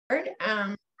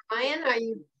Ryan, are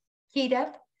you keyed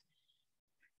up?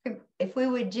 If we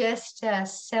would just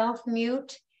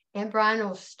self-mute, and Brian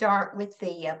will start with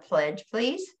the pledge,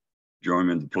 please. Join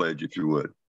me in the pledge, if you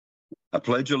would. I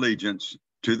pledge allegiance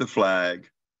to the flag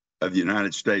of the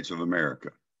United States of America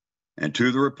and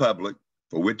to the republic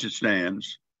for which it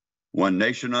stands, one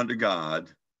nation under God,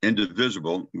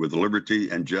 indivisible, with liberty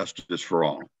and justice for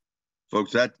all.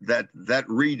 Folks, that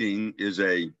reading is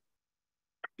in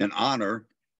honor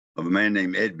of a man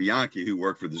named Ed Bianchi, who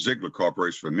worked for the Ziglar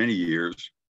Corporation for many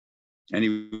years. And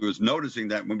he was noticing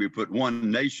that when we put one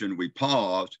nation, we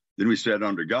paused, then we said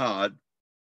under God.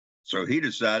 So he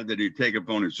decided that he'd take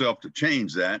upon himself to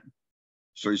change that.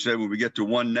 So he said, when we get to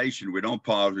one nation, we don't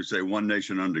pause, we say one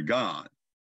nation under God.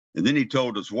 And then he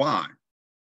told us why.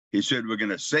 He said, we're going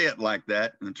to say it like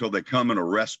that until they come and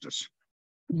arrest us.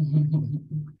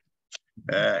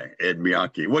 Ed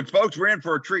Bianchi. Well, folks, we're in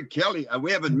for a treat. Kelly,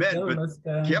 we haven't met,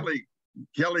 but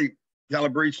Kelly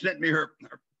Calabrese sent me her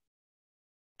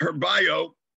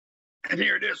bio, and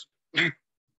here it is.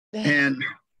 And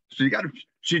so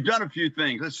she's done a few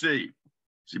things. Let's see.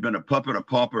 She's been a puppet, a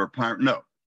pauper, a pirate. No,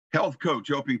 health coach,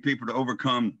 helping people to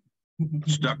overcome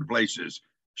stuck places.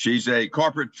 She's a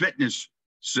corporate fitness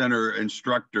center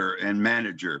instructor and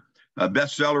manager, a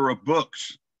bestseller of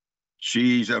books.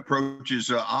 She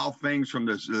approaches all things from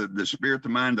the spirit, the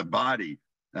mind, the body.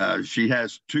 She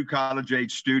has 2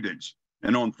 college-age students,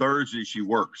 and on Thursday she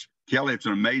works. Kelly, it's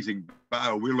an amazing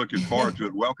bio. We're looking forward to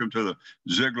it. Welcome to the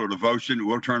Ziglar Devotion.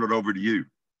 We'll turn it over to you.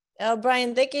 Oh,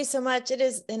 Brian, thank you so much. It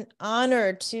is an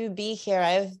honor to be here.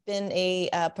 I've been a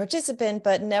participant,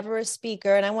 but never a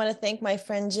speaker. And I want to thank my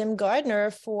friend Jim Gardner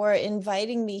for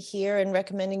inviting me here and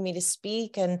recommending me to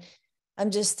speak. And I'm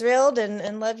just thrilled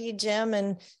and love you, Jim,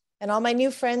 and all my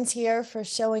new friends here for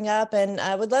showing up. And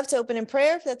I would love to open in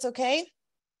prayer, if that's okay.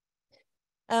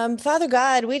 Father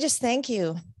God, we just thank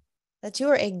you that you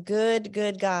are a good,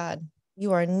 good God.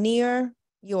 You are near,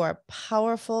 you are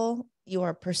powerful, you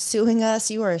are pursuing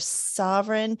us, you are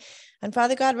sovereign. And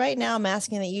Father God, right now, I'm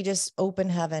asking that you just open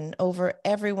heaven over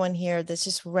everyone here that's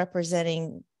just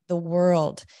representing the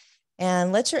world.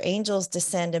 And let your angels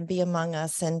descend and be among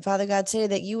us. And Father God, today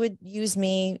that you would use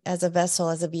me as a vessel,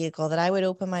 as a vehicle, that I would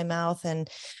open my mouth and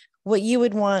what you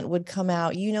would want would come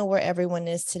out. You know where everyone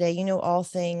is today. You know all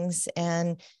things,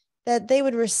 and that they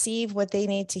would receive what they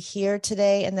need to hear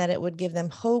today, and that it would give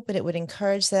them hope and it would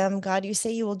encourage them. God, you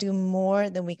say you will do more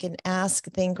than we can ask,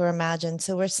 think, or imagine.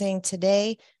 So we're saying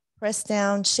today, pressed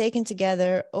down, shaken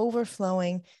together,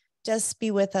 overflowing, just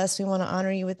be with us. We want to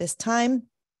honor you with this time.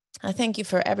 I thank you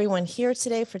for everyone here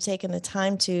today for taking the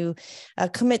time to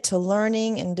commit to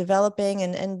learning and developing,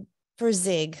 and for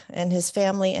Zig and his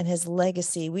family and his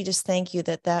legacy. We just thank you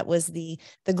that that was the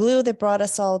glue that brought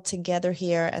us all together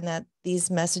here, and that these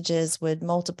messages would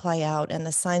multiply out and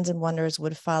the signs and wonders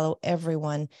would follow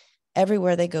everyone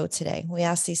everywhere they go today. We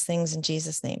ask these things in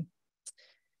Jesus' name.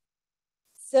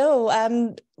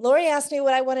 So Lori asked me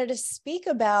what I wanted to speak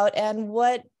about, and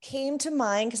what came to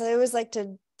mind, because I always like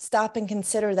to stop and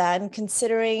consider that, and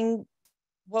considering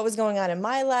what was going on in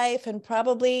my life, and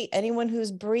probably anyone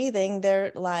who's breathing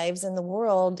their lives in the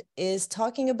world, is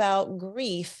talking about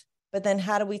grief, but then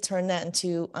how do we turn that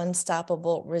into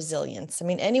unstoppable resilience? I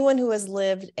mean, anyone who has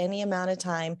lived any amount of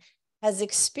time has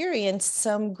experienced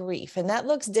some grief, and that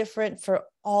looks different for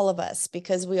all of us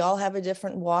because we all have a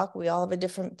different walk. We all have a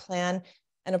different plan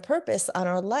and a purpose on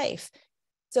our life.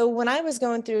 So when I was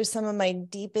going through some of my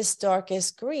deepest,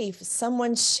 darkest grief,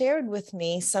 someone shared with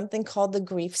me something called the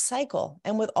grief cycle.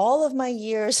 And with all of my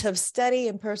years of study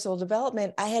and personal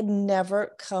development, I had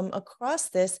never come across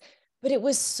this, but it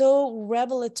was so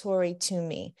revelatory to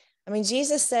me. I mean,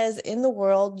 Jesus says in the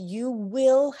world, you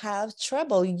will have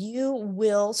trouble. You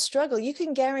will struggle. You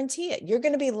can guarantee it. You're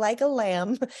going to be like a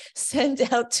lamb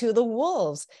sent out to the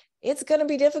wolves. It's going to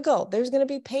be difficult. There's going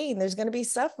to be pain. There's going to be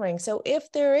suffering. So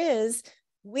if there is,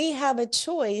 we have a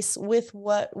choice with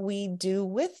what we do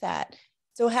with that.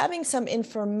 So having some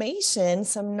information,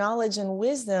 some knowledge and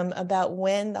wisdom about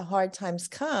when the hard times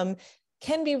come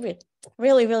can be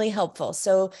really, really helpful.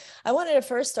 So I wanted to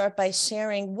first start by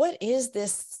sharing, what is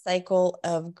this cycle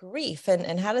of grief,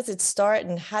 and how does it start,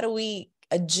 and how do we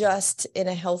adjust in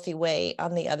a healthy way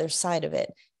on the other side of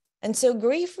it? And so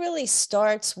grief really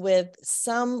starts with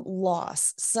some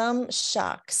loss, some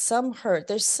shock, some hurt.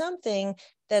 There's something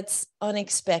that's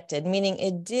unexpected, meaning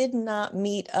it did not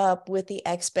meet up with the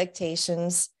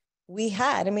expectations we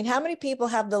had. I mean, how many people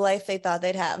have the life they thought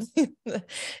they'd have?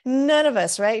 None of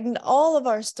us, right? And all of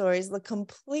our stories look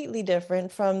completely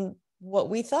different from what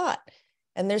we thought.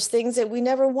 And there's things that we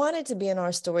never wanted to be in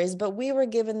our stories, but we were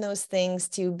given those things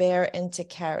to bear and to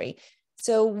carry.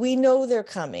 So we know they're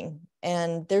coming,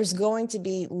 and there's going to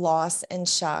be loss and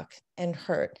shock and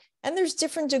hurt. And there's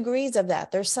different degrees of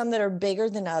that. There's some that are bigger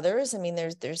than others. I mean,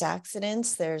 there's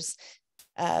accidents, there's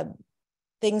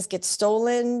things get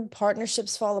stolen,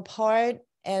 partnerships fall apart,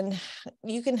 and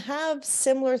you can have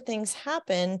similar things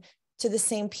happen to the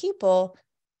same people,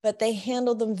 but they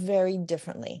handle them very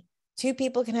differently. Two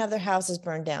people can have their houses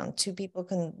burned down. Two people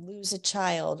can lose a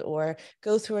child or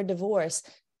go through a divorce,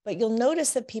 but you'll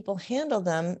notice that people handle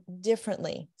them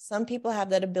differently. Some people have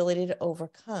that ability to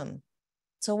overcome.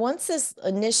 So once this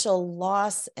initial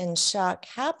loss and shock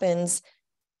happens,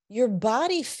 your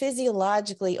body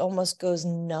physiologically almost goes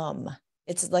numb.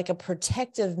 It's like a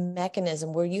protective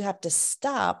mechanism where you have to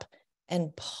stop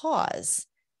and pause.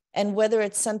 And whether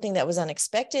it's something that was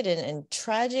unexpected and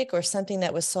tragic, or something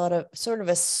that was sort of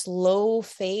a slow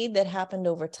fade that happened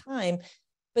over time,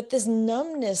 but this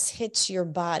numbness hits your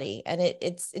body, and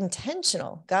it's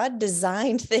intentional. God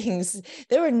designed things.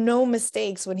 There were no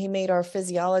mistakes when he made our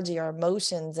physiology, our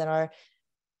emotions, and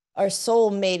our soul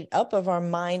made up of our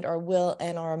mind, our will,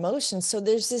 and our emotions. So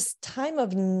there's this time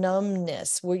of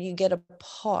numbness where you get a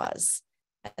pause.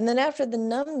 And then after the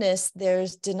numbness,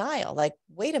 there's denial. Like,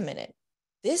 wait a minute,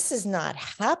 this is not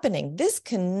happening. This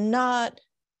cannot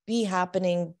be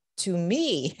happening to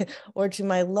me or to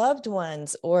my loved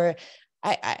ones, or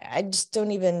I just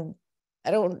don't even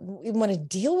want to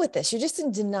deal with this. You're just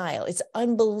in denial. It's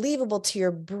unbelievable to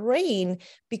your brain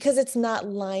because it's not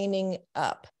lining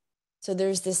up. So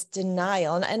there's this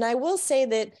denial. And I will say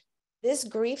that this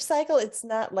grief cycle, it's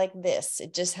not like this.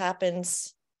 It just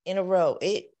happens in a row.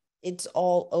 It's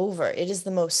all over. It is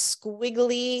the most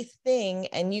squiggly thing.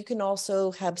 And you can also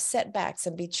have setbacks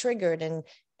and be triggered and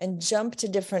jump to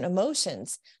different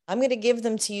emotions. I'm going to give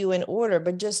them to you in order,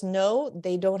 but just know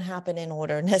they don't happen in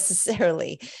order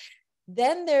necessarily.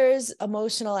 Then there's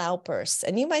emotional outbursts.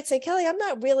 And you might say, Kelly, I'm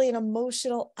not really an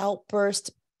emotional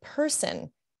outburst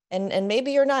person. And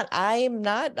maybe you're not. I'm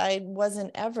not. I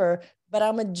wasn't ever, but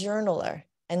I'm a journaler.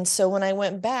 And so when I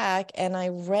went back and I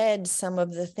read some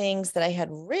of the things that I had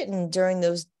written during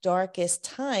those darkest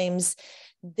times,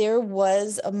 there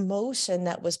was emotion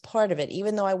that was part of it.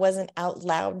 Even though I wasn't out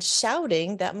loud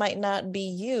shouting, that might not be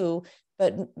you,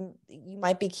 but you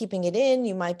might be keeping it in,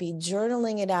 you might be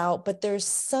journaling it out, but there's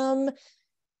something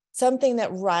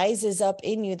that rises up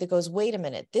in you that goes, wait a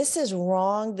minute, this is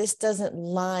wrong. This doesn't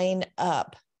line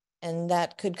up. And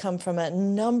that could come from a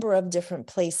number of different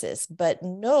places, but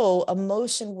no,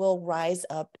 emotion will rise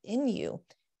up in you.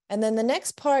 And then the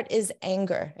next part is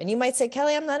anger. And you might say,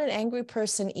 Kelly, I'm not an angry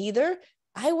person either.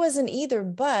 I wasn't either,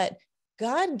 but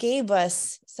God gave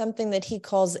us something that he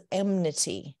calls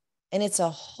enmity. And it's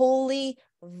a holy,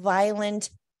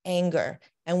 violent anger.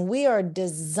 And we are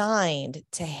designed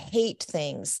to hate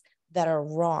things that are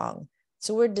wrong.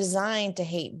 So we're designed to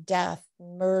hate death,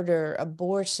 murder,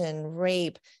 abortion,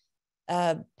 rape,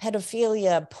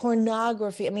 pedophilia,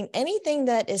 pornography. I mean, anything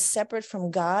that is separate from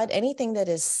God, anything that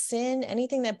is sin,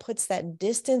 anything that puts that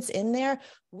distance in there,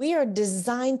 we are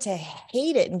designed to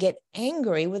hate it and get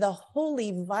angry with a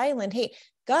holy, violent hate.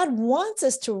 God wants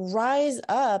us to rise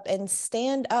up and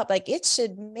stand up. Like, it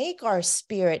should make our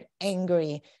spirit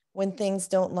angry when things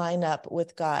don't line up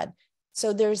with God.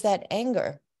 So there's that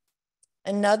anger.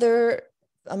 Another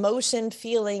emotion,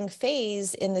 feeling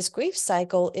phase in this grief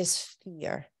cycle is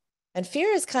fear. And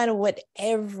fear is kind of what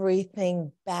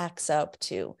everything backs up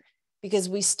to, because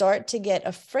we start to get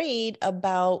afraid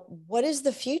about what is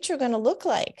the future going to look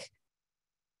like.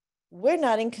 We're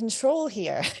not in control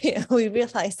here. We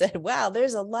realize that, wow,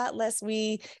 there's a lot less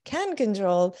we can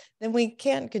control than we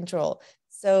can't control.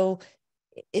 So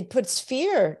it puts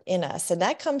fear in us, and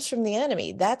that comes from the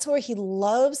enemy. That's where he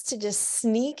loves to just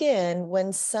sneak in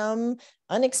when some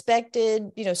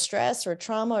unexpected, stress or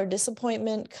trauma or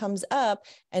disappointment comes up,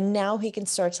 and now he can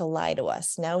start to lie to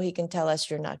us. Now he can tell us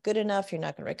you're not good enough, you're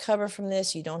not going to recover from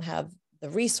this, you don't have the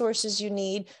resources you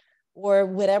need, or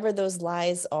whatever those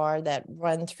lies are that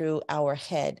run through our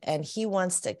head. And he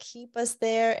wants to keep us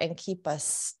there and keep us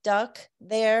stuck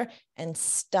there and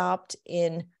stopped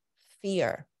in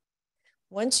fear.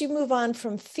 Once you move on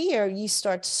from fear, you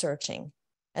start searching.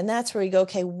 And that's where you go,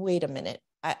 okay, wait a minute.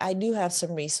 I do have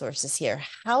some resources here.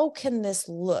 How can this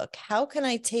look? How can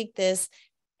I take this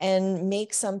and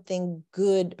make something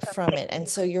good from it? And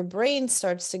so your brain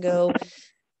starts to go,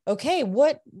 okay,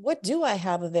 what do I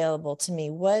have available to me?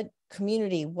 What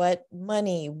community, what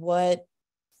money, what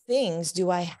things do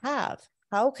I have?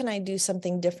 How can I do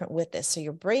something different with this? So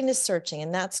your brain is searching,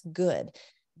 and that's good.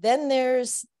 Then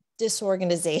there's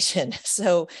disorganization.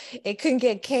 So it can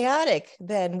get chaotic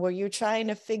then, where you're trying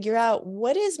to figure out,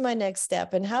 what is my next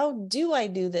step and how do I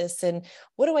do this? And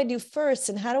what do I do first?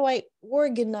 And how do I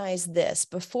organize this?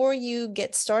 Before you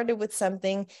get started with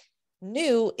something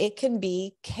new, it can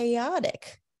be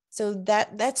chaotic. So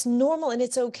that's normal and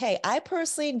it's okay. I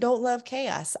personally don't love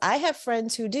chaos. I have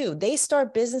friends who do. They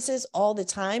start businesses all the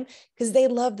time because they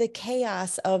love the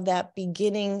chaos of that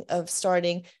beginning of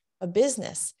starting a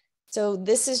business. So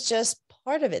this is just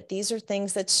part of it. These are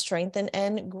things that strengthen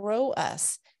and grow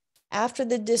us. After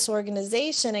the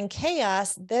disorganization and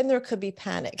chaos, then there could be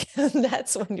panic.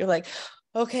 That's when you're like,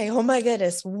 okay, oh my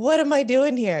goodness, what am I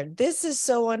doing here? This is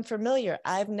so unfamiliar.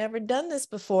 I've never done this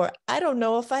before. I don't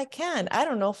know if I can. I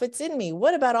don't know if it's in me.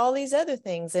 What about all these other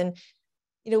things? And,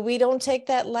 we don't take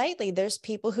that lightly. There's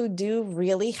people who do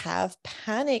really have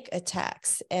panic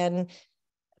attacks. And,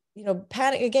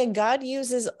 panic, again, God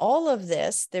uses all of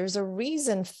this. There's a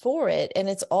reason for it, and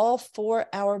it's all for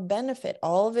our benefit.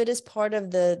 All of it is part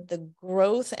of the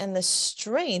growth and the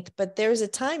strength. But there's a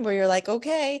time where you're like,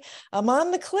 okay, I'm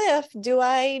on the cliff. Do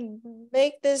I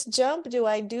make this jump? Do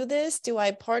I do this? Do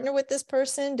I partner with this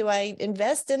person? Do I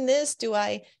invest in this? Do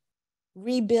I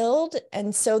rebuild?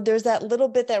 And so there's that little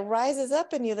bit that rises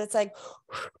up in you that's like,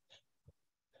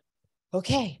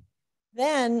 okay.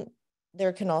 Then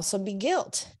there can also be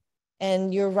guilt.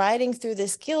 And you're riding through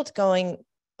this guilt going,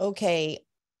 okay,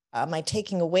 am I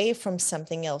taking away from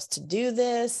something else to do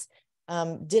this?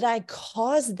 Did I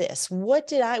cause this?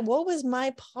 What was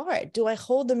my part? Do I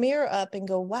hold the mirror up and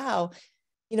go, wow,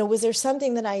 was there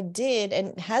something that I did?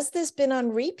 And has this been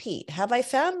on repeat? Have I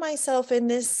found myself in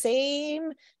this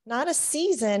same, not a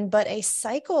season, but a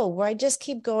cycle where I just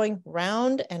keep going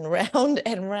round and round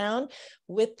and round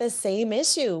with the same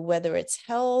issue, whether it's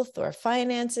health or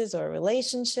finances or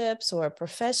relationships or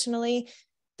professionally?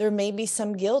 There may be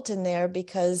some guilt in there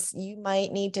because you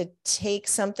might need to take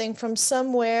something from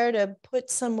somewhere to put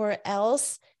somewhere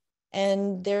else.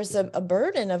 And there's a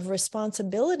burden of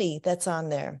responsibility that's on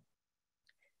there.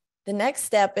 The next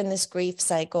step in this grief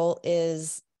cycle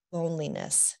is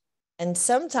loneliness. And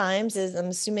sometimes, as I'm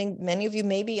assuming many of you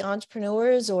may be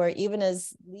entrepreneurs or even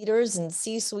as leaders in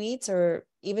C-suites or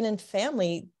even in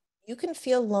family, you can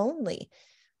feel lonely,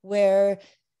 where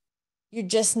you're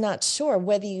just not sure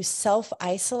whether you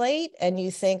self-isolate and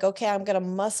you think, okay, I'm going to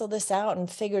muscle this out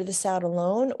and figure this out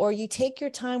alone, or you take your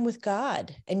time with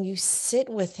God and you sit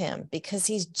with him because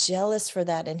he's jealous for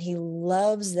that and he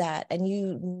loves that. And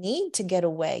you need to get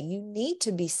away. You need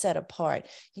to be set apart.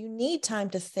 You need time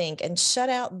to think and shut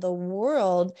out the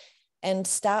world and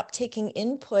stop taking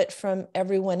input from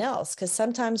everyone else. Because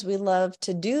sometimes we love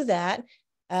to do that.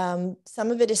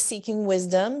 Some of it is seeking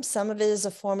wisdom. Some of it is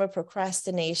a form of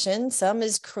procrastination. Some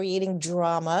is creating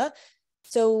drama.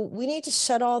 So we need to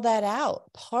shut all that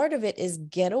out. Part of it is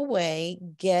get away,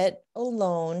 get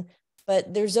alone,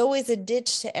 but there's always a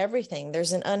ditch to everything.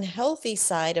 There's an unhealthy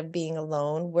side of being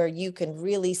alone where you can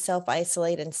really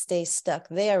self-isolate and stay stuck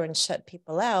there and shut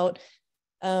people out.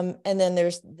 And then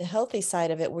there's the healthy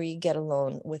side of it where you get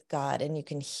alone with God and you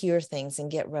can hear things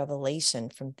and get revelation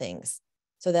from things.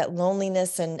 So that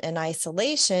loneliness and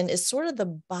isolation is sort of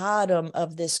the bottom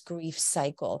of this grief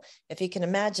cycle. If you can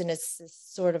imagine, it's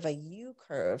sort of a U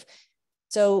curve.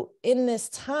 So in this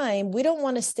time, we don't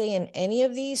want to stay in any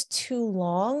of these too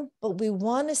long, but we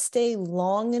want to stay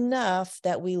long enough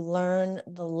that we learn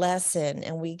the lesson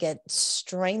and we get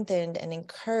strengthened and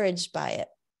encouraged by it.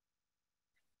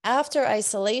 After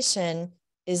isolation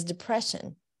is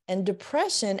depression. And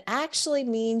depression actually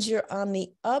means you're on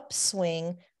the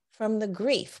upswing from the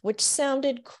grief, which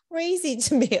sounded crazy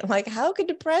to me. I'm like, how could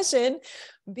depression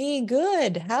be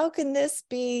good? How can this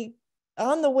be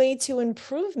on the way to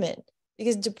improvement?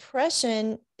 Because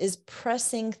depression is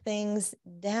pressing things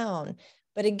down.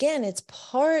 But again, it's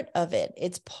part of it.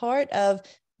 It's part of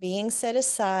being set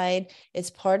aside. It's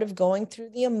part of going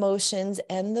through the emotions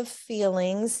and the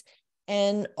feelings,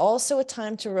 and also a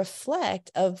time to reflect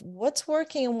of what's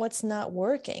working and what's not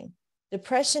working.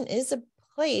 Depression is a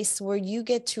place where you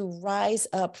get to rise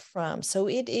up from. So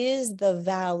it is the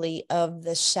valley of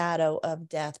the shadow of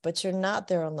death, but you're not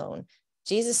there alone.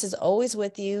 Jesus is always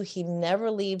with you. He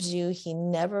never leaves you. He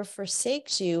never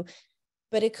forsakes you.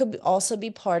 But it could also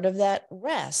be part of that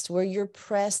rest where you're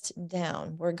pressed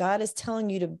down, where God is telling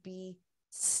you to be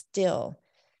still.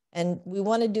 And we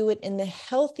want to do it in the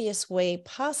healthiest way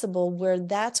possible, where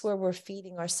that's where we're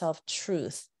feeding ourselves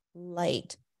truth,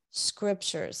 light,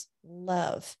 scriptures,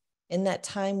 love, in that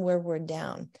time where we're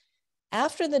down.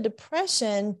 After the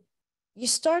depression, you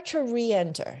start to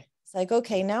re-enter. It's like,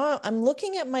 okay, now I'm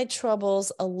looking at my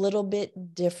troubles a little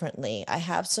bit differently. I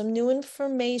have some new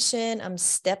information. I'm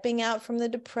stepping out from the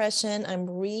depression. I'm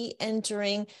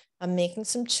re-entering. I'm making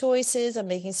some choices. I'm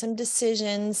making some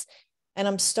decisions. And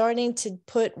I'm starting to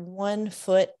put one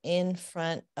foot in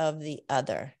front of the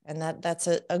other. And that's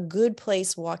a good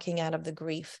place walking out of the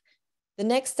grief. The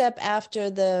next step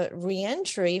after the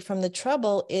reentry from the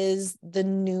trouble is the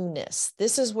newness.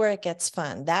 This is where it gets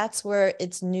fun. That's where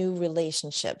it's new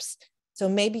relationships. So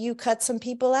maybe you cut some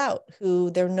people out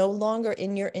who they're no longer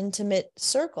in your intimate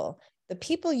circle. The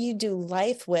people you do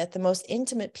life with, the most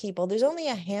intimate people, there's only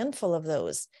a handful of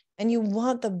those. And you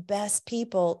want the best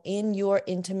people in your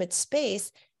intimate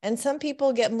space. And some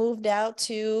people get moved out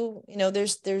to,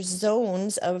 there's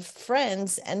zones of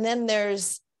friends. And then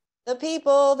there's the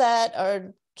people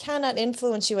that cannot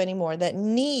influence you anymore, that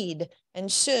need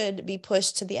and should be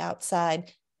pushed to the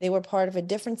outside. They were part of a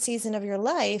different season of your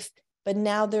life, but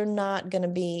now they're not going to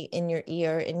be in your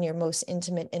ear, in your most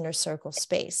intimate inner circle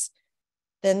space.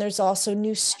 Then there's also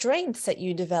new strengths that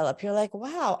you develop. You're like,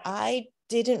 wow, I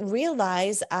didn't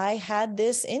realize I had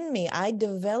this in me. I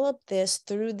developed this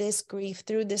through this grief,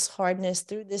 through this hardness,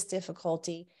 through this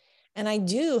difficulty. And I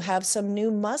do have some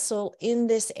new muscle in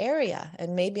this area.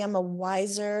 And maybe I'm a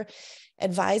wiser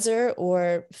advisor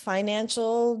or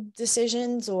financial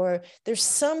decisions, or there's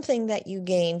something that you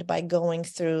gained by going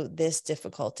through this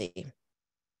difficulty.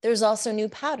 There's also new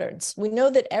patterns. We know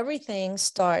that everything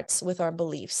starts with our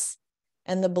beliefs,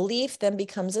 and the belief then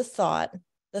becomes a thought.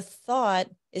 The thought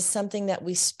is something that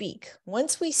we speak.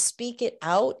 Once we speak it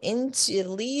out it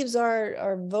leaves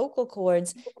our vocal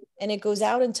cords and it goes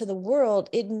out into the world,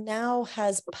 it now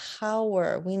has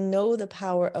power. We know the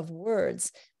power of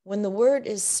words. When the word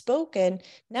is spoken,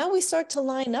 now we start to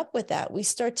line up with that. We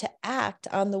start to act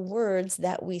on the words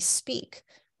that we speak.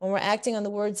 When we're acting on the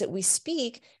words that we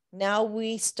speak, now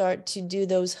we start to do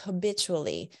those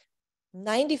habitually.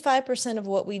 95% of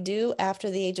what we do after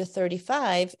the age of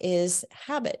 35 is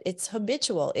habit. It's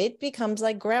habitual. It becomes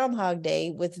like Groundhog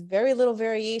Day with very little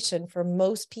variation for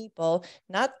most people,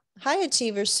 not high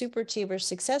achievers, super achievers,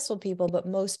 successful people, but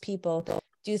most people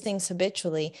do things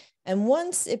habitually. And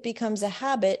once it becomes a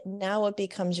habit, now it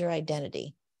becomes your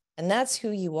identity. And that's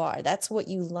who you are. That's what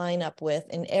you line up with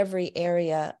in every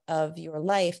area of your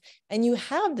life. And you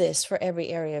have this for every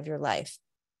area of your life.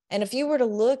 And if you were to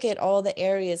look at all the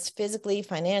areas physically,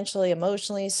 financially,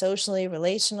 emotionally, socially,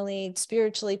 relationally,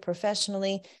 spiritually,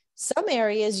 professionally, some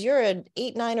areas you're an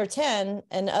 8, 9, or 10,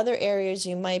 and other areas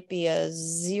you might be a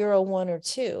 0, 1, or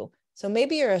 2. So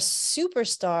maybe you're a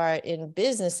superstar in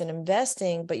business and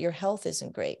investing, but your health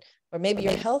isn't great. Or maybe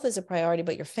your health is a priority,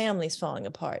 but your family's falling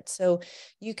apart. So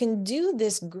you can do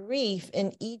this grief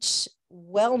in each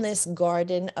wellness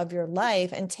garden of your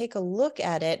life and take a look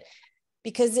at it,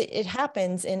 because it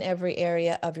happens in every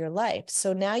area of your life.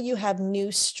 So now you have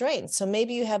new strengths. So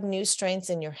maybe you have new strengths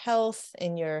in your health,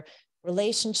 in your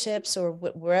relationships, or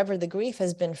wherever the grief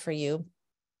has been for you.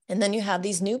 And then you have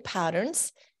these new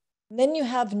patterns. And then you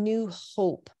have new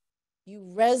hope. You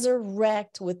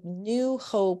resurrect with new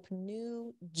hope,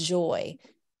 new joy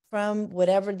from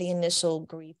whatever the initial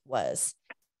grief was.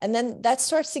 And then that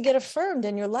starts to get affirmed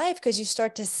in your life because you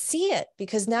start to see it,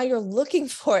 because now you're looking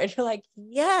for it. You're like,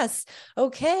 yes,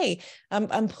 okay,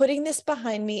 I'm putting this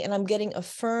behind me and I'm getting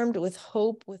affirmed with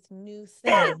hope, with new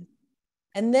things.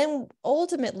 And then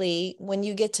ultimately, when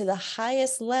you get to the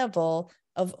highest level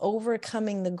of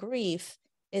overcoming the grief,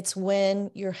 it's when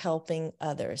you're helping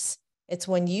others. It's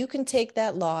when you can take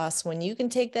that loss, when you can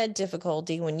take that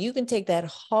difficulty, when you can take that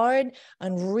hard,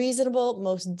 unreasonable,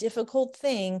 most difficult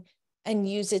thing and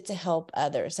use it to help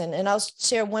others. And I'll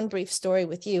share one brief story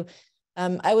with you.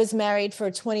 I was married for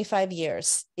 25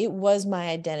 years. It was my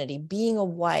identity. Being a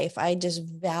wife, I just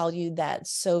valued that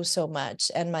so, so much.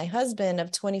 And my husband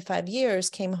of 25 years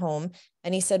came home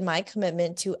and he said, my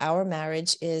commitment to our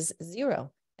marriage is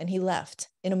 0. And he left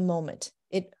in a moment.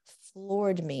 It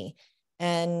floored me.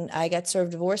 And I got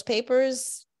served divorce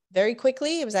papers very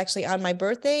quickly. It was actually on my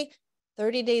birthday.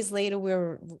 30 days later,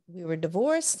 we were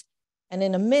divorced. And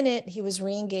in a minute, he was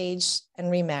reengaged and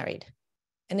remarried.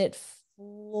 And it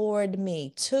floored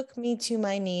me, took me to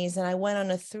my knees. And I went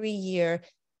on a 3-year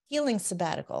healing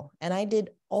sabbatical. And I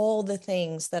did all the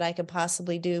things that I could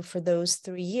possibly do for those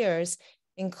 3 years,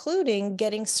 including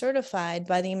getting certified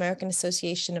by the American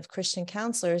Association of Christian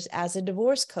Counselors as a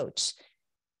divorce coach.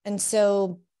 And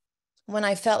so when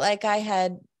I felt like I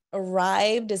had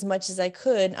arrived as much as I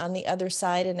could on the other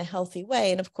side in a healthy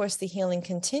way, and of course the healing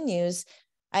continues,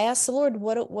 I asked the Lord,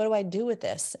 what do I do with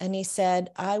this? And he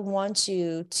said, I want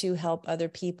you to help other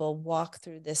people walk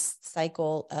through this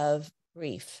cycle of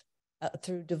grief.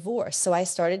 through divorce. So I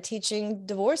started teaching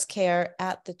divorce care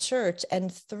at the church,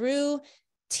 and through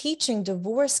teaching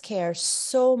divorce care,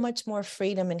 so much more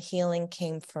freedom and healing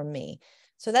came from me.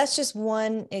 So that's just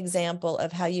one example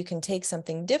of how you can take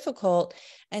something difficult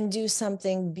and do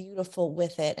something beautiful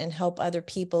with it and help other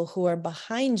people who are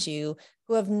behind you,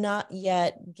 who have not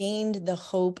yet gained the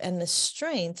hope and the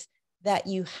strength that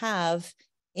you have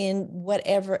in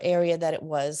whatever area that it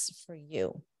was for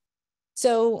you.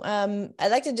 So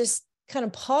I'd like to just kind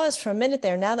of pause for a minute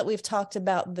there. Now that we've talked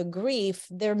about the grief,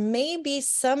 there may be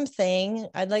something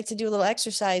I'd like to do a little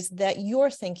exercise that you're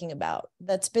thinking about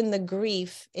that's been the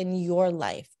grief in your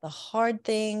life, the hard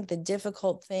thing, the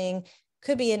difficult thing.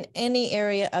 Could be in any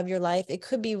area of your life. It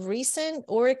could be recent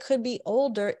or it could be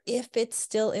older if it's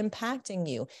still impacting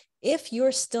you, if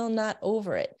you're still not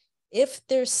over it, if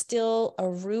there's still a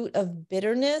root of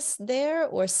bitterness there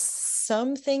or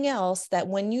something else that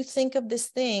when you think of this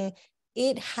thing,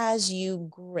 it has you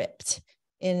gripped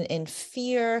in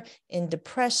fear, in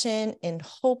depression, in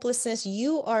hopelessness.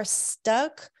 You are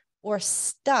stuck or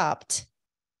stopped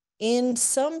in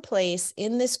some place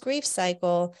in this grief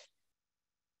cycle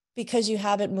because you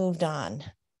haven't moved on.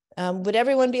 Would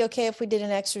everyone be okay if we did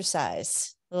an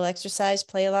exercise? A little exercise,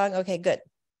 play along? Okay, good.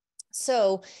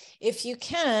 So if you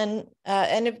can,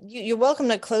 and if you're welcome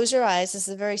to close your eyes. This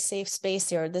is a very safe space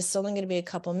here. This is only going to be a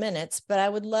couple minutes, but I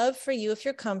would love for you, if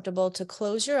you're comfortable, to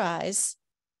close your eyes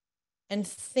and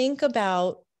think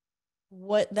about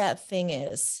what that thing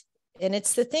is. And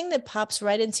it's the thing that pops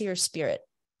right into your spirit.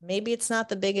 Maybe it's not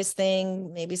the biggest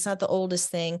thing. Maybe it's not the oldest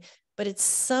thing, but it's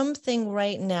something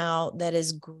right now that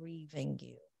is grieving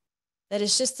you. That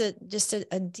is just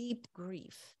a deep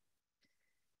grief.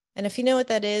 And if you know what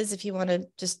that is, if you want to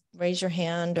just raise your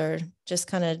hand or just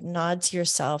kind of nod to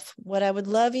yourself, what I would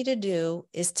love you to do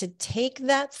is to take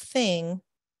that thing,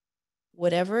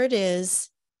 whatever it is,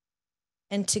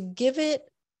 and to give it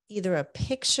either a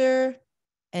picture,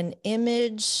 an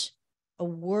image, a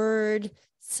word,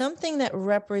 something that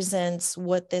represents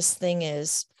what this thing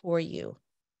is for you.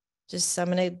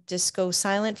 I'm going to just go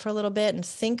silent for a little bit and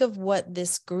think of what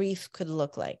this grief could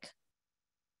look like.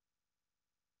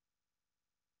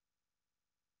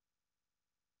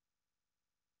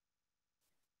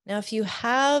 Now, if you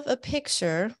have a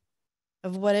picture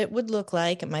of what it would look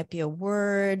like, it might be a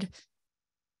word,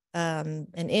 an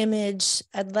image.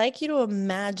 I'd like you to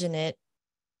imagine it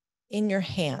in your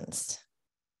hands.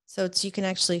 So you can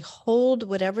actually hold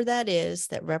whatever that is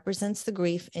that represents the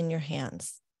grief in your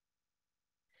hands.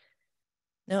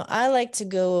 Now, I like to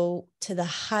go to the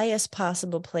highest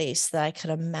possible place that I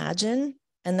could imagine,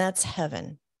 and that's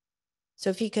heaven. So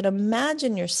if you could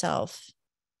imagine yourself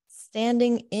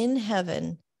standing in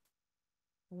heaven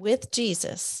with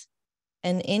Jesus,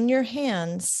 and in your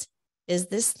hands is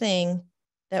this thing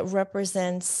that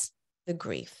represents the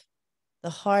grief, the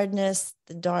hardness,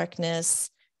 the darkness,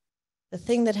 the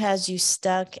thing that has you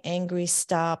stuck, angry,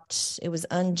 stopped. It was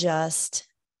unjust.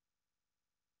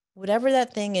 Whatever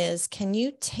that thing is, can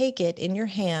you take it in your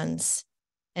hands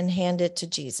and hand it to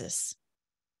Jesus?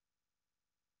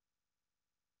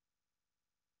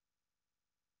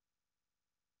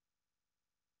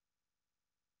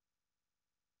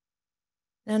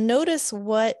 Now notice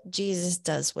what Jesus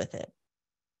does with it.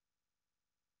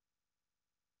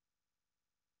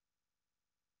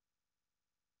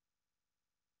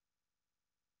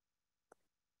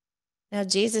 Now,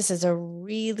 Jesus is a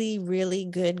really, really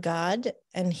good God,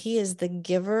 and he is the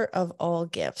giver of all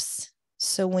gifts.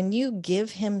 So when you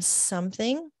give him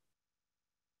something,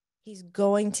 he's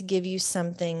going to give you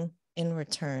something in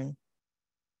return.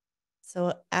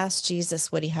 So ask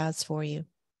Jesus what he has for you.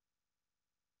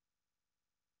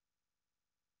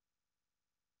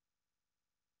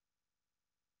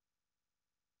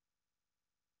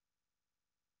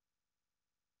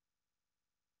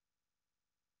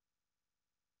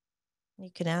 You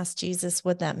can ask Jesus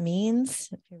what that means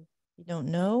if you don't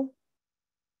know.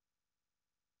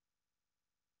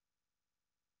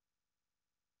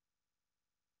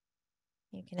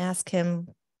 You can ask him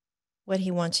what he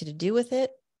wants you to do with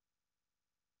it.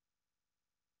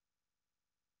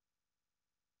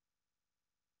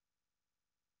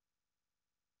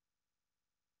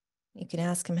 You can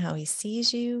ask him how he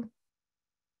sees you.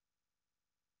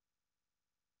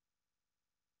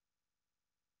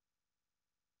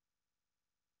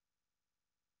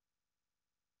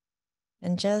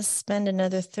 And just spend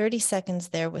another 30 seconds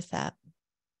there with that.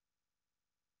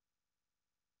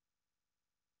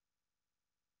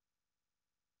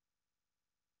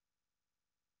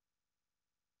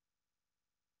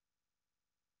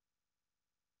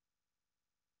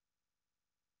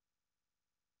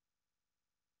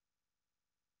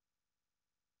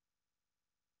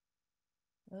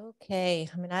 Okay.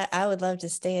 I mean, I would love to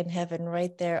stay in heaven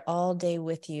right there all day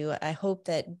with you. I hope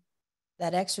that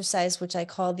that exercise, which I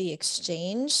call the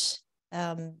exchange,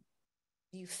 um,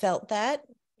 you felt that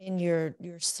in your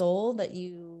soul, that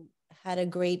you had a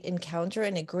great encounter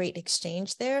and a great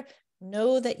exchange there.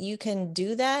 Know that you can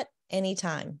do that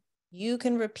anytime. You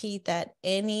can repeat that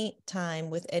anytime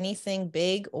with anything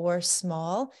big or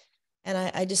small. And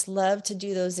I just love to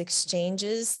do those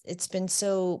exchanges. It's been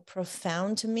so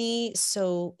profound to me,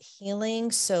 so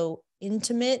healing, so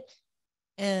intimate.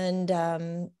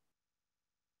 And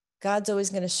God's always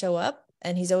going to show up,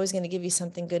 and he's always going to give you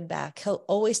something good back. He'll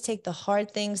always take the hard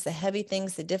things, the heavy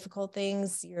things, the difficult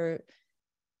things. Your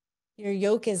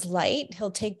yoke is light.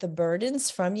 He'll take the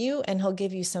burdens from you, and he'll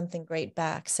give you something great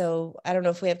back. So I don't know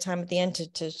if we have time at the end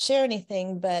to share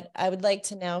anything, but I would like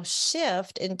to now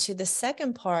shift into the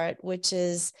second part, which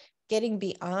is getting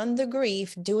beyond the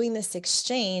grief, doing this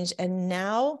exchange. And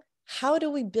now, how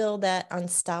do we build that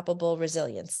unstoppable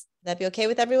resilience? That be okay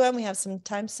with everyone? We have some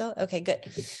time still? Okay, good.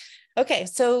 Okay,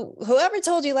 so whoever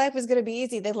told you life was going to be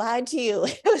easy, they lied to you.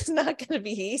 It was not going to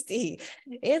be easy.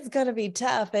 It's going to be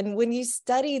tough. And when you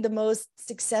study the most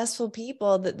successful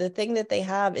people, the thing that they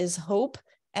have is hope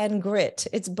and grit.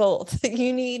 It's both.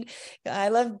 You need, I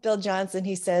love Bill Johnson.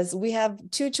 He says, we have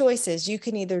two choices. You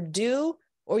can either do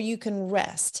or you can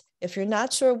rest. If you're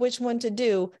not sure which one to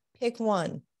do, pick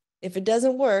one. If it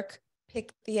doesn't work,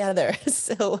 pick the other.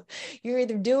 So you're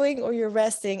either doing or you're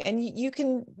resting, and you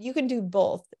can do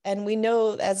both. And we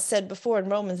know, as I said before in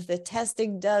Romans, the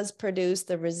testing does produce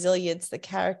the resilience, the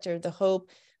character, the hope.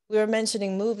 We were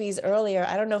mentioning movies earlier.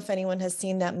 I don't know if anyone has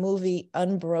seen that movie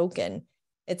Unbroken.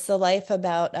 It's the life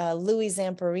about Louis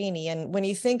Zamperini. And when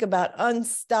you think about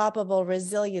unstoppable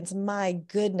resilience, my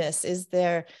goodness, is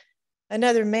there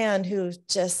another man who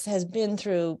just has been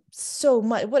through so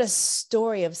much. What a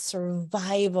story of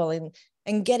survival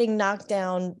and getting knocked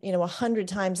down, 100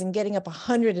 times and getting up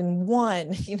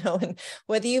 101, and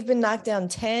whether you've been knocked down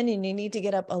 10 and you need to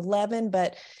get up 11.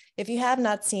 But if you have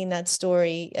not seen that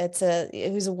story,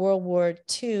 it was a World War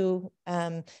II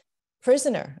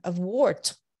prisoner of war,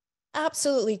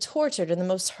 absolutely tortured in the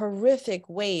most horrific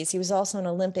ways. He was also an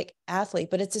Olympic athlete,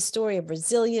 but it's a story of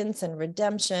resilience and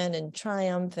redemption and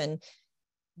triumph and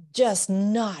just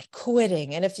not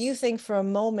quitting. And if you think for a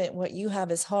moment what you have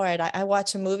is hard, I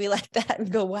watch a movie like that and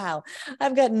go, wow,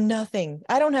 I've got nothing.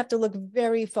 I don't have to look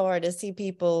very far to see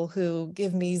people who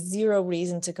give me zero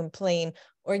reason to complain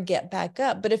or get back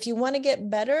up. But if you want to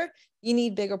get better, you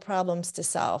need bigger problems to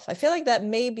solve. I feel like that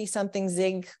may be something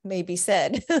Zig maybe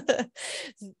said.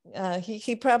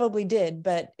 He probably did,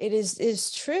 but it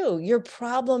is true. Your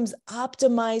problems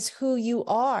optimize who you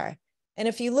are. And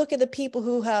if you look at the people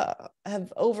who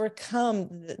have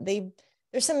overcome, they're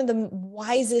some of the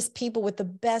wisest people with the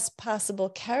best possible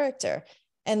character.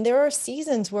 And there are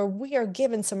seasons where we are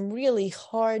given some really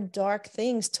hard, dark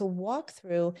things to walk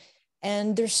through,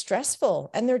 and they're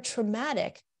stressful and they're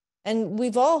traumatic. And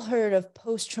we've all heard of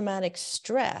post-traumatic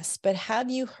stress, but have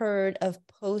you heard of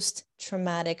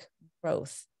post-traumatic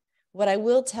growth? What I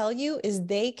will tell you is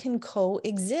they can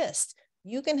coexist.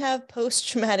 You can have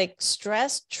post-traumatic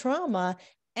stress, trauma,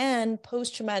 and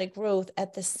post-traumatic growth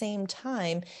at the same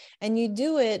time. And you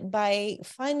do it by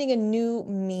finding a new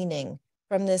meaning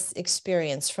from this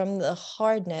experience, from the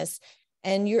hardness,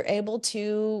 and you're able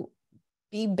to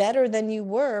be better than you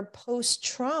were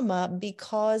post-trauma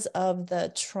because of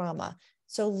the trauma.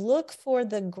 So look for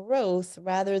the growth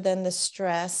rather than the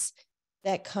stress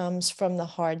that comes from the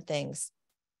hard things.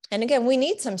 And again, we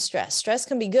need some stress. Stress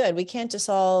can be good. We can't just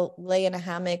all lay in a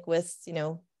hammock with,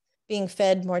 being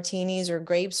fed martinis or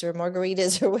grapes or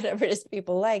margaritas or whatever it is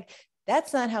people like.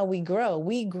 That's not how we grow.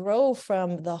 We grow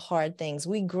from the hard things.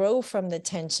 We grow from the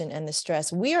tension and the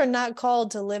stress. We are not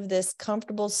called to live this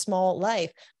comfortable, small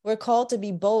life. We're called to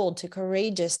be bold, to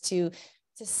courageous, to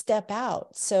step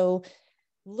out. So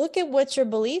look at what your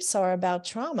beliefs are about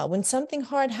trauma. When something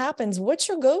hard happens, what's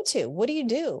your go-to? What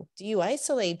do? Do you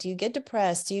isolate? Do you get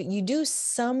depressed? You do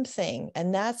something,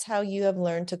 and that's how you have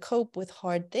learned to cope with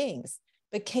hard things.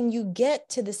 But can you get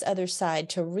to this other side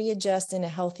to readjust in a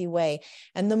healthy way?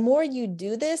 And the more you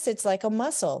do this, it's like a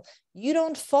muscle. You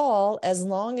don't fall as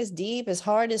long, as deep, as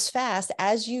hard, as fast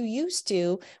as you used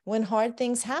to when hard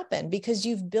things happen, because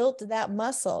you've built that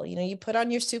muscle. You put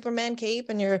on your Superman cape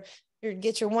and you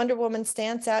get your Wonder Woman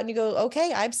stance out and you go,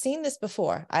 okay, I've seen this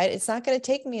before. It's not going to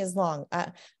take me as long.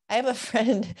 I have a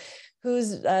friend who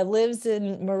lives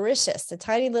in Mauritius, a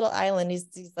tiny little island.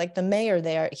 He's like the mayor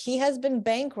there. He has been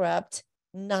bankrupt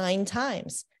 9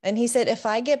 times. And he said, if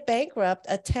I get bankrupt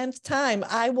a 10th time,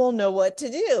 I will know what to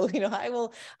do.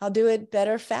 I'll do it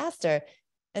better, faster.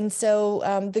 And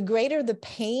so the greater the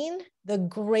pain, the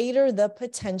greater the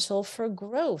potential for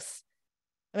growth.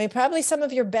 I mean, probably some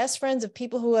of your best friends of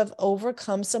people who have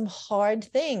overcome some hard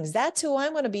things. That's who I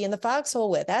want to be in the foxhole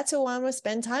with. That's who I want to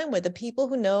spend time with, the people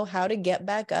who know how to get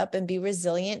back up and be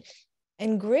resilient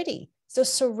and gritty. So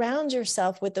surround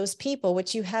yourself with those people,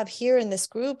 which you have here in this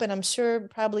group, and I'm sure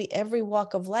probably every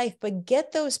walk of life, but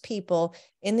get those people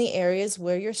in the areas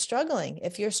where you're struggling.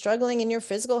 If you're struggling in your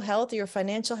physical health or your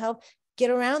financial health, get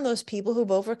around those people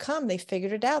who've overcome. They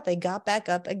figured it out. They got back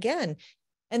up again.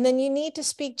 And then you need to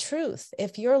speak truth.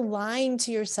 If you're lying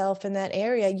to yourself in that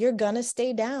area, you're going to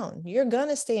stay down. You're going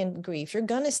to stay in grief. You're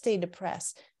going to stay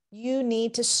depressed. You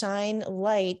need to shine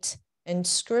light and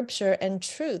scripture and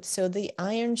truth. So the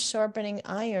iron sharpening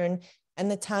iron,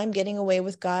 and the time getting away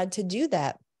with God to do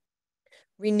that.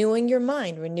 Renewing your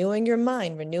mind, renewing your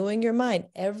mind, renewing your mind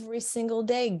every single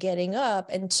day, getting up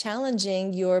and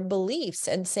challenging your beliefs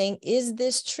and saying, is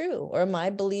this true? Or am I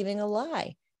believing a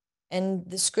lie? And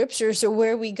the scriptures are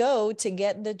where we go to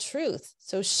get the truth.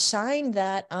 So shine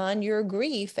that on your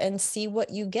grief and see what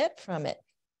you get from it.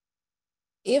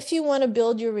 If you want to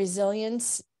build your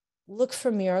resilience, look for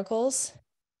miracles.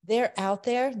 They're out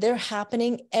there. They're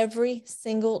happening every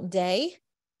single day.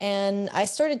 And I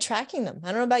started tracking them. I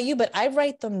don't know about you, but I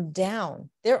write them down.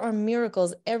 There are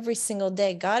miracles every single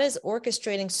day. God is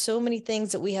orchestrating so many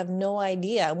things that we have no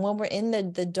idea. And when we're in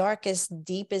the darkest,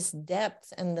 deepest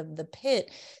depths and the pit,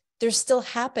 they're still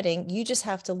happening. You just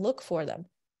have to look for them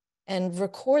and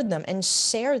record them and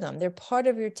share them. They're part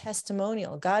of your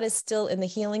testimonial. God is still in the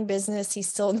healing business. He's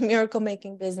still in the miracle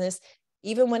making business,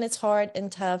 even when it's hard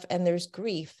and tough and there's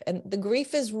grief. And the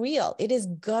grief is real. It is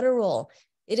guttural.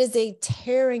 It is a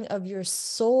tearing of your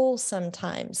soul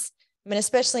sometimes. I mean,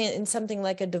 especially in something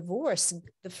like a divorce.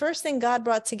 The first thing God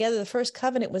brought together, the first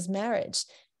covenant, was marriage.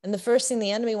 And the first thing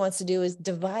the enemy wants to do is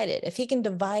divide it. If he can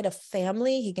divide a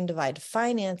family, he can divide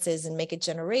finances and make it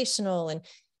generational.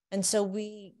 And so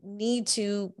we need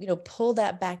to, pull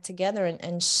that back together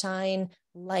and shine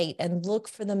light and look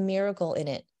for the miracle in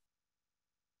it.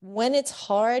 When it's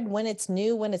hard, when it's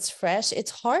new, when it's fresh, it's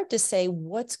hard to say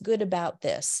what's good about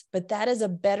this, but that is a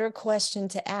better question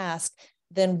to ask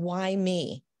than why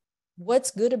me?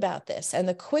 What's good about this? And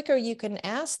the quicker you can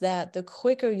ask that, the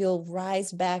quicker you'll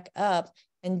rise back up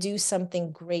and do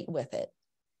something great with it.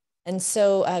 And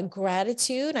so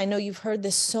gratitude, I know you've heard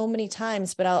this so many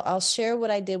times, but I'll share what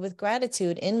I did with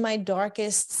gratitude. In my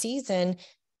darkest season,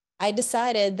 I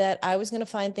decided that I was going to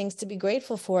find things to be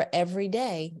grateful for every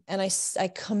day. And I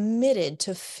committed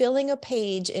to filling a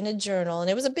page in a journal,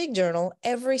 and it was a big journal,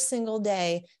 every single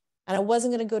day. And I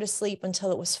wasn't going to go to sleep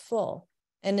until it was full.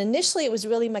 And initially it was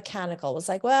really mechanical. It was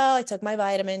like, well, I took my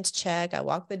vitamins, check. I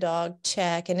walked the dog,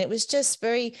 check. And it was just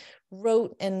very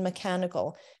rote and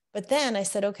mechanical. But then I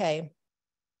said, okay,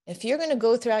 if you're going to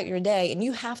go throughout your day and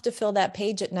you have to fill that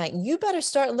page at night, you better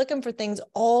start looking for things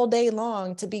all day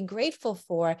long to be grateful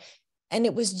for. And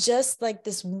it was just like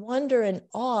this wonder and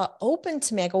awe open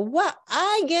to me. I go, wow,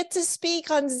 I get to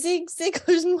speak on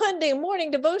Ziglar's Monday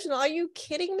morning devotional. Are you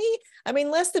kidding me? I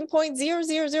mean, less than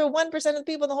 0.0001% of the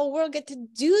people in the whole world get to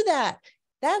do that.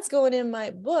 That's going in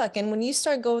my book. And when you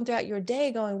start going throughout your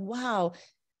day going, wow,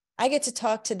 I get to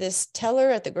talk to this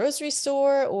teller at the grocery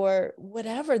store or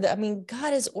whatever. I mean,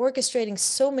 God is orchestrating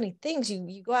so many things.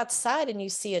 You go outside and you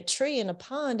see a tree and a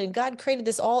pond, and God created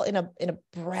this all in a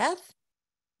breath.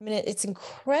 I mean, it's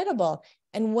incredible.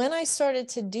 And when I started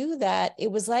to do that,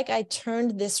 it was like I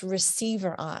turned this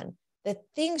receiver on, that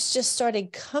things just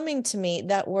started coming to me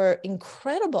that were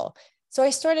incredible. So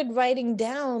I started writing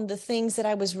down the things that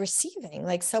I was receiving.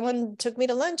 Like someone took me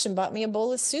to lunch and bought me a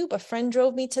bowl of soup. A friend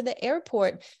drove me to the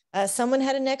airport. Someone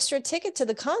had an extra ticket to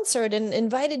the concert and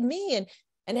invited me.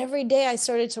 And every day I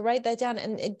started to write that down,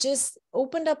 and it just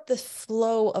opened up the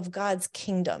flow of God's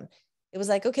kingdom. It was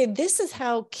like, okay, this is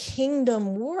how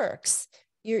kingdom works.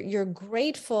 You're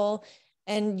grateful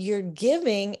and you're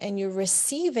giving and you're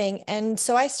receiving. And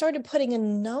so I started putting a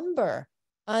number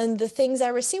on the things I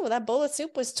received. Well, that bowl of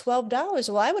soup was $12.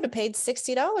 Well, I would have paid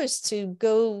 $60 to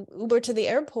go Uber to the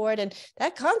airport. And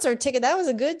that concert ticket, that was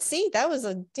a good seat. That was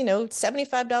a,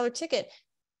 $75 ticket.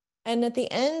 And at the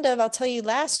end of, I'll tell you,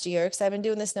 last year, because I've been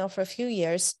doing this now for a few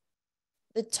years,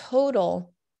 the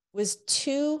total was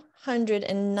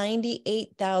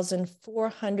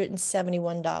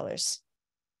 $298,471.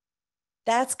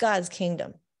 That's God's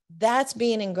kingdom. That's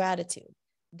being in gratitude.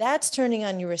 That's turning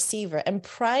on your receiver. And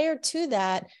prior to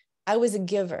that, I was a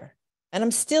giver, and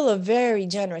I'm still a very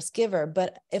generous giver.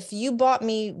 But if you bought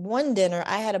me one dinner,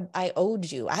 I owed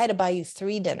you. I had to buy you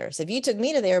 3 dinners. If you took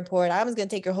me to the airport, I was going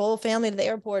to take your whole family to the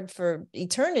airport for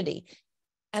eternity.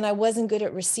 And I wasn't good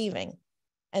at receiving.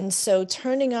 And so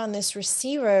turning on this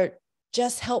receiver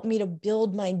just helped me to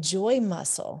build my joy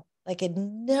muscle like it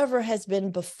never has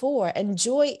been before. And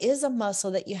joy is a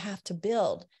muscle that you have to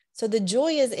build. So the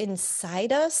joy is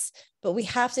inside us, but we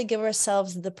have to give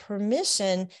ourselves the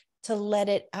permission to let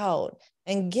it out.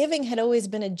 And giving had always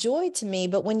been a joy to me,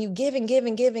 but when you give and give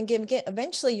and give and give,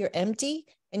 eventually you're empty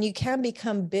and you can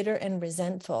become bitter and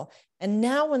resentful. And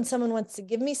now when someone wants to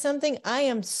give me something, I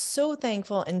am so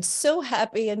thankful and so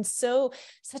happy and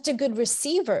such a good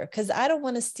receiver, because I don't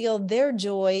want to steal their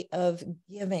joy of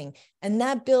giving. And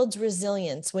that builds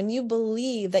resilience. When you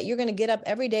believe that you're going to get up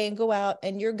every day and go out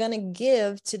and you're going to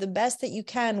give to the best that you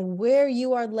can where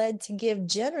you are led to give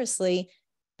generously,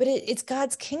 but it's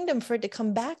God's kingdom for it to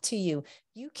come back to you.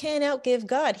 You can't outgive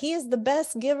God. He is the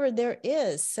best giver there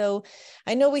is. So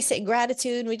I know we say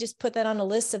gratitude, we just put that on a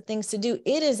list of things to do.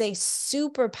 It is a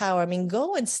superpower. I mean,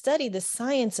 go and study the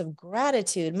science of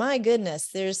gratitude. My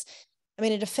goodness,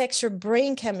 it affects your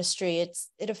brain chemistry.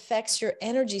 It affects your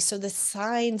energy. So the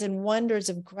signs and wonders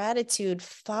of gratitude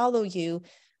follow you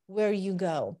where you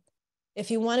go.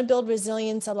 If you want to build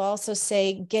resilience, I'll also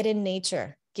say get in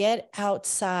nature. Get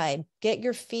outside, get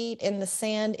your feet in the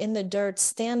sand, in the dirt,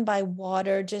 stand by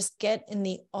water, just get in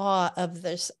the awe of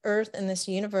this earth and this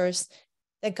universe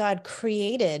that God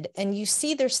created. And you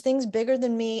see there's things bigger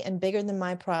than me and bigger than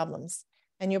my problems.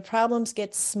 And your problems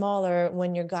get smaller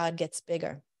when your God gets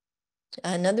bigger.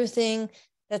 Another thing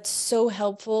that's so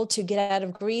helpful to get out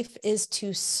of grief is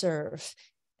to serve.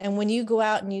 And when you go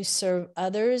out and you serve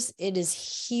others, it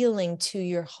is healing to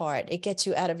your heart. It gets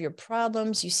you out of your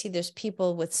problems. You see there's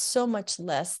people with so much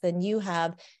less than you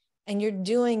have, and you're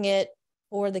doing it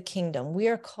for the kingdom. We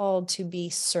are called to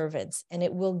be servants, and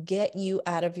it will get you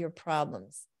out of your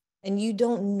problems. And you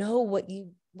don't know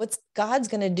what God's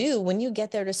going to do when you get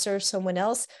there to serve someone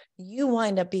else. You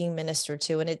wind up being ministered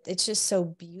to, and it's just so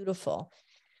beautiful.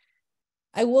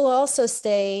 I will also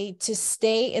stay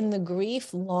in the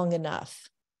grief long enough.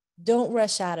 Don't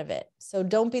rush out of it. So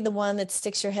don't be the one that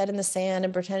sticks your head in the sand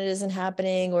and pretend it isn't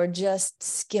happening, or just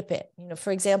skip it.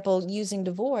 For example, using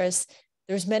divorce,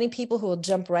 there's many people who will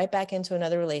jump right back into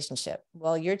another relationship.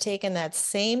 Well, you're taking that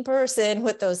same person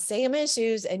with those same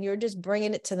issues and you're just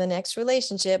bringing it to the next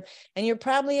relationship. And you're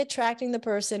probably attracting the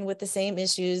person with the same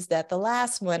issues that the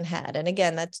last one had. And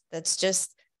again, that's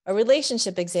just a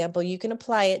relationship example. You can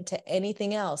apply it to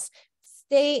anything else.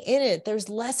 Stay in it. There's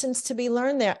lessons to be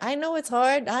learned there. I know it's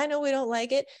hard. I know we don't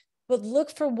like it, but look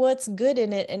for what's good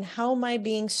in it and how am I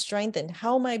being strengthened?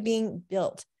 How am I being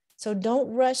built? So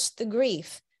don't rush the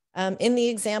grief. In the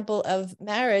example of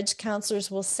marriage,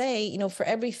 counselors will say, for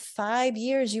every 5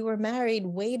 years you were married,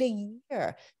 wait a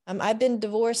year. I've been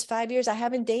divorced 5 years. I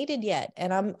haven't dated yet.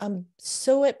 And I'm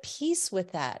so at peace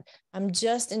with that. I'm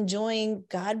just enjoying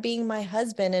God being my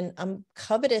husband, and I'm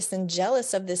covetous and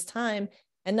jealous of this time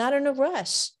and not in a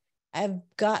rush. I've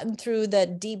gotten through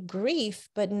that deep grief,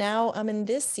 but now I'm in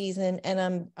this season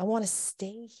and I want to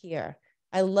stay here.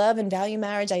 I love and value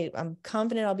marriage. I'm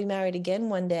confident I'll be married again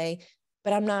one day,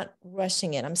 but I'm not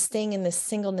rushing it. I'm staying in this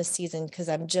singleness season because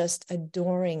I'm just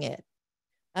adoring it.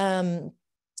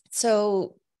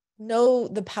 So know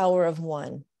the power of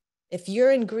one. If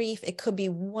you're in grief, it could be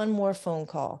one more phone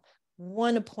call,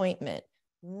 one appointment,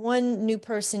 one new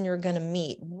person you're going to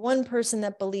meet, one person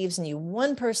that believes in you,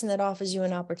 one person that offers you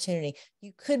an opportunity.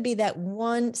 You could be that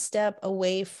one step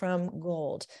away from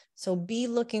gold. So be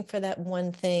looking for that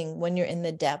one thing when you're in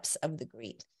the depths of the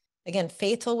grief. Again,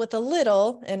 faithful with a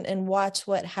little, and watch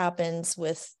what happens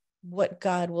with what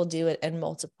God will do it and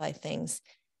multiply things.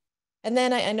 And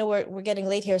then I know we're getting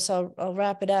late here, so I'll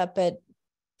wrap it up. But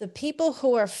the people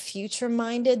who are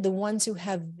future-minded, the ones who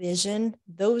have vision,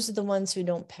 those are the ones who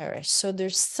don't perish. So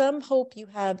there's some hope you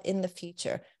have in the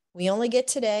future. We only get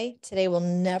today. Today will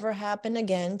never happen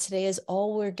again. Today is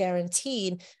all we're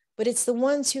guaranteed. But it's the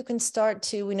ones who can start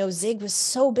to, we know Zig was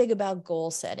so big about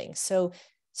goal setting. So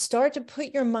start to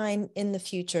put your mind in the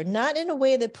future, not in a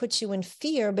way that puts you in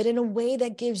fear, but in a way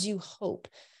that gives you hope.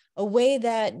 A way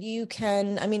that you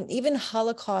can, even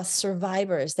Holocaust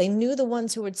survivors, they knew the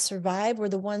ones who would survive were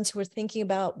the ones who were thinking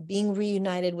about being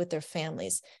reunited with their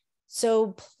families.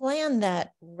 So plan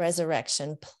that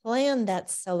resurrection, plan that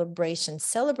celebration,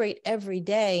 celebrate every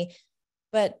day,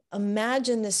 but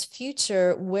imagine this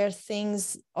future where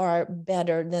things are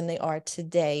better than they are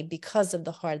today because of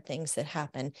the hard things that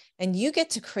happen. And you get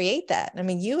to create that.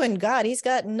 You and God, He's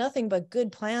got nothing but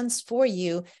good plans for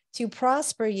you to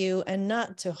prosper you and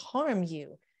not to harm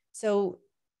you. So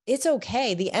it's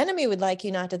okay. The enemy would like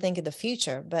you not to think of the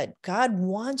future, but God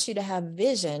wants you to have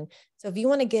vision. So if you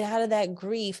want to get out of that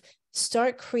grief,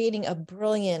 start creating a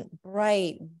brilliant,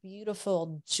 bright,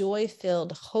 beautiful,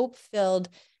 joy-filled, hope-filled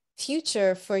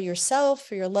future for yourself,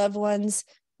 for your loved ones,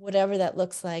 whatever that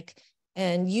looks like.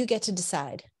 And you get to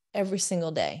decide every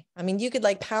single day. I mean, you could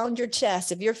like pound your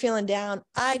chest. If you're feeling down,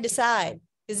 I decide.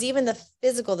 Because even the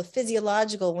physical, the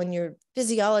physiological, when your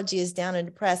physiology is down and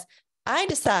depressed, I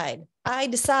decide.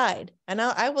 And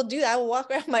I will do that. I will walk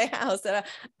around my house and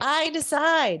I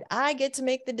decide. I get to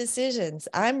make the decisions.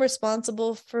 I'm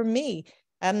responsible for me.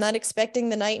 I'm not expecting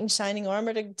the knight in shining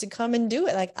armor to come and do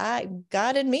it. Like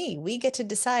God and me, we get to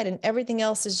decide, and everything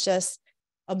else is just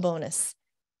a bonus.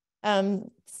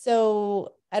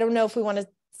 So I don't know if we want to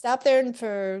stop there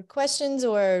for questions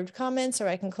or comments, or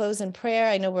I can close in prayer.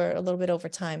 I know we're a little bit over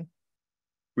time.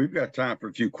 We've got time for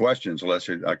a few questions,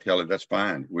 Leslie. Kelly, that's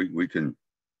fine. We can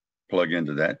plug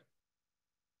into that.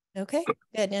 Okay,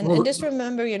 good. And just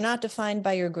remember, you're not defined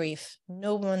by your grief.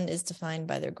 No one is defined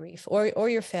by their grief or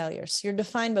your failures. You're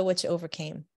defined by what you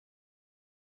overcame.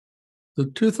 The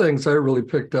two things I really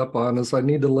picked up on is I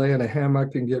need to lay in a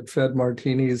hammock and get fed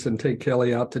martinis and take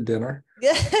Kelly out to dinner.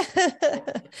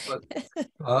 But,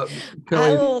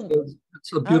 Kelly,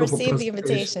 it's a beautiful I'll receive the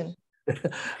invitation.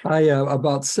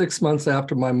 About 6 months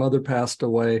after my mother passed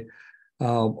away,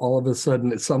 all of a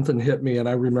sudden something hit me, and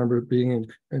I remember being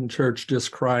in church just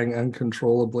crying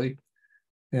uncontrollably.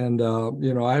 And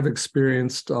I've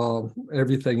experienced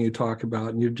everything you talk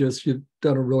about, and you've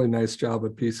done a really nice job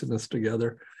of piecing this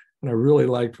together. And I really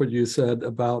liked what you said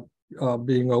about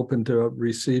being open to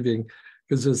receiving,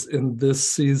 because in this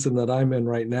season that I'm in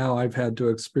right now, I've had to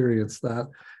experience that,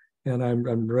 and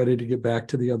I'm ready to get back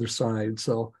to the other side.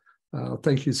 So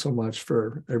thank you so much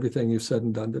for everything you've said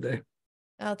and done today.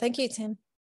 Oh, thank you, Tim.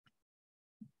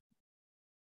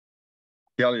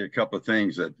 Kelly, a couple of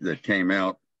things that came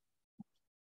out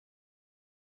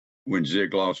when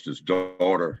Zig lost his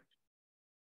daughter.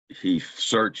 He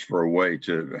searched for a way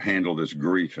to handle this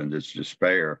grief and this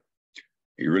despair.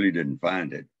 He really didn't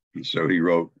find it. And so he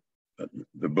wrote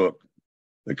the book,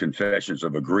 The Confessions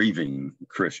of a Grieving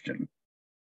Christian,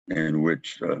 in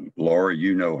which, Laura,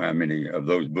 you know how many of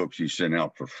those books he sent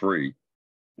out for free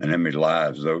and how many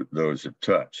lives those have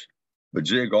touched. But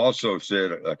Zig also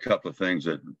said a couple of things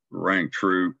that rang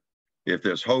true. If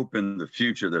there's hope in the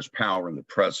future, there's power in the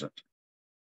present.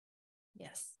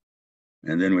 Yes.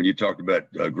 And then when you talked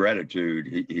about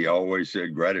gratitude, he always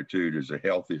said gratitude is the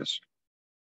healthiest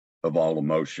of all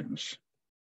emotions.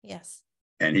 Yes.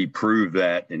 And he proved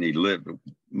that, and he lived the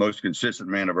most consistent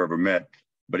man I've ever met.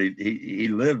 But he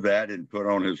lived that and put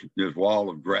on his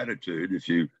wall of gratitude. If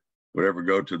you would ever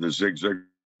go to the Ziglar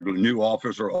new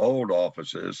office or old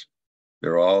offices,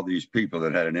 there are all these people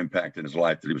that had an impact in his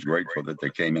life that he was grateful that they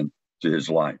came into his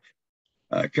life.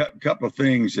 A couple of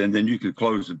things, and then you can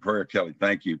close in prayer, Kelly.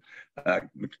 Thank you. A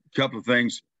couple of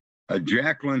things.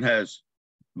 Jacqueline has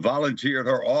volunteered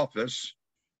her office,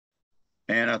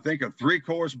 and I think a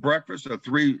 3-course breakfast,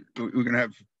 we're going to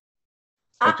have,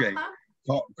 okay,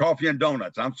 coffee and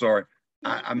donuts. I'm sorry,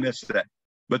 I missed that.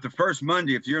 But the first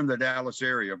Monday, if you're in the Dallas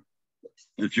area,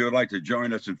 if you would like to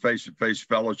join us in face-to-face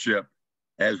fellowship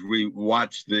as we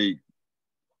watch the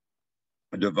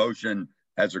devotion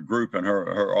as a group in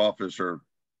her office, or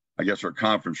I guess her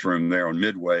conference room there on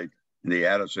Midway in the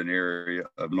Addison area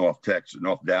of North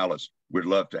Dallas, we'd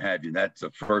love to have you. That's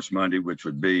the first Monday, which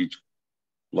would be,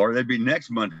 Laura, that'd be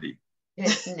next Monday.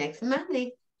 Next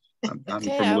Monday.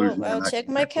 Okay, I'll check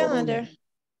my calendar.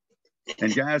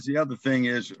 And guys, the other thing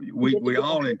is we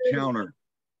all encounter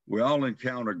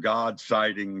God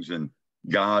sightings and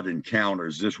God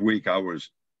encounters. This week I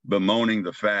was bemoaning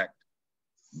the fact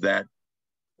that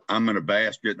I'm in a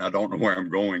basket and I don't know where I'm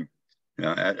going,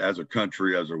 as a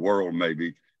country, as a world,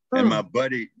 maybe. And my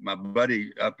buddy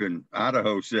up in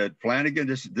Idaho said, Flanagan,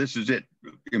 this is it.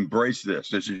 Embrace this.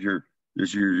 This is your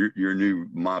new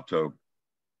motto.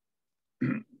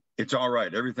 It's all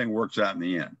right. Everything works out in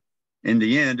the end. In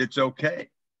the end, it's okay.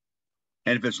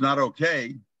 And if it's not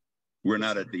okay, we're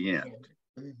not at the end.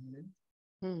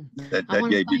 That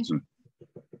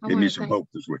gave me some hope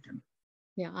this weekend.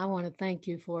 Yeah, I want to thank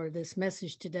you for this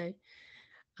message today.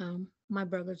 My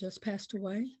brother just passed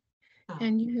away,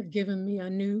 and you have given me a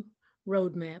new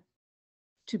roadmap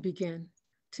to begin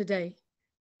today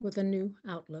with a new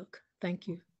outlook. Thank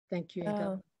you. Thank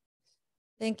you.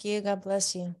 Thank you. God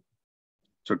bless you.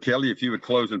 So Kelly, if you would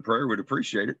close in prayer, we'd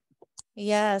appreciate it.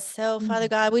 Yes. So Father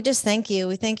God, we just thank you.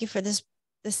 We thank you for this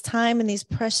time and these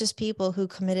precious people who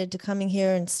committed to coming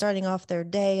here and starting off their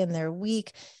day and their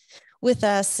week with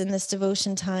us in this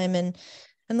devotion time. And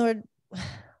Lord,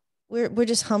 we're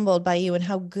just humbled by you and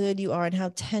how good you are and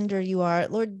how tender you are.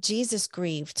 Lord, Jesus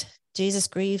grieved. Jesus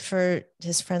grieved for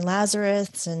his friend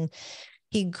Lazarus, and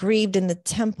he grieved in the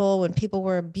temple when people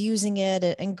were abusing it.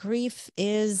 And grief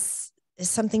is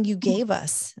something you gave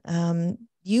us.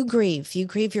 You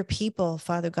grieve your people,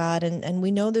 Father God. And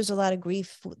we know there's a lot of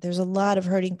grief. There's a lot of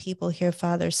hurting people here,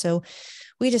 Father. So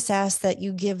we just ask that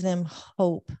you give them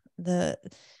hope, the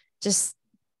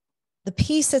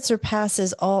peace that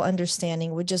surpasses all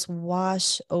understanding would just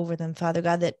wash over them, Father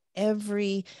God, that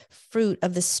every fruit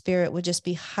of the Spirit would just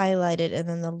be highlighted. And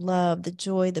then the love, the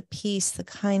joy, the peace, the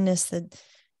kindness, the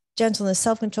gentleness,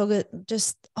 self-control,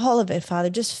 just all of it,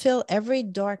 Father. Just fill every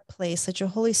dark place. Let your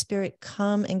Holy Spirit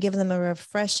come and give them a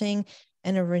refreshing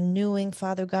and a renewing,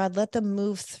 Father God. Let them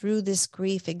move through this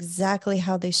grief exactly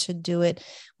how they should do it.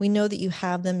 We know that you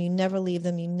have them. You never leave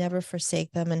them. You never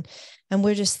forsake them. And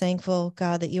we're just thankful,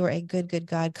 God, that you are a good, good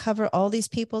God. Cover all these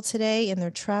people today in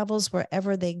their travels,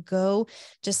 wherever they go.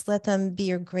 Just let them be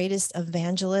your greatest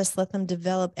evangelist. Let them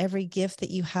develop every gift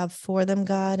that you have for them,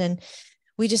 God. And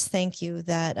we just thank you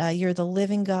that you're the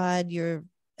living God.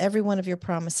 Every one of your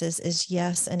promises is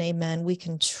yes and amen. We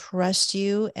can trust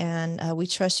you, and we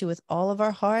trust you with all of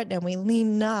our heart, and we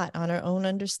lean not on our own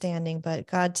understanding. But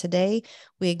God, today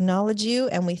we acknowledge you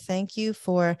and we thank you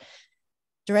for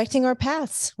directing our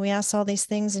paths. We ask all these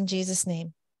things in Jesus'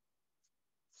 name.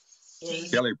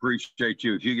 Kelly, appreciate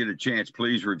you. If you get a chance,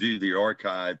 please review the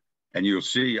archive, and you'll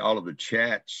see all of the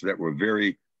chats that were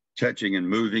very touching and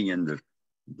moving, and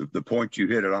the point you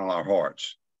hit it on our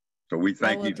hearts. So we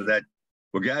thank you for that.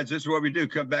 Well, guys, this is what we do.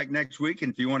 Come back next week,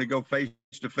 and if you want to go face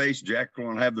to face, Jack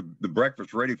will have the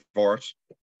breakfast ready for us.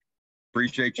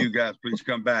 Appreciate you guys. Please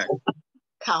come back.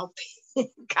 Coffee.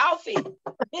 Coffee.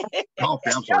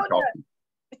 I'm sorry, coffee.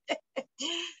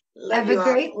 Have a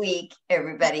great week,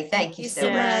 everybody. Thank you so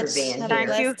much for being here.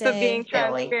 Thank you for being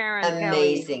Kelly. transparent.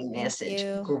 Amazing message.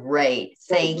 Great.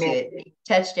 Thank you. It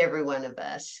touched every one of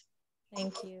us.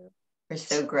 Thank you. We're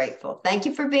so grateful. Thank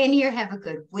you for being here. Have a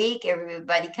good week.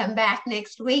 Everybody come back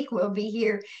next week. We'll be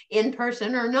here in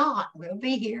person or not. We'll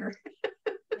be here.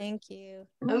 Thank you.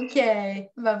 Okay.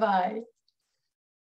 Bye-bye.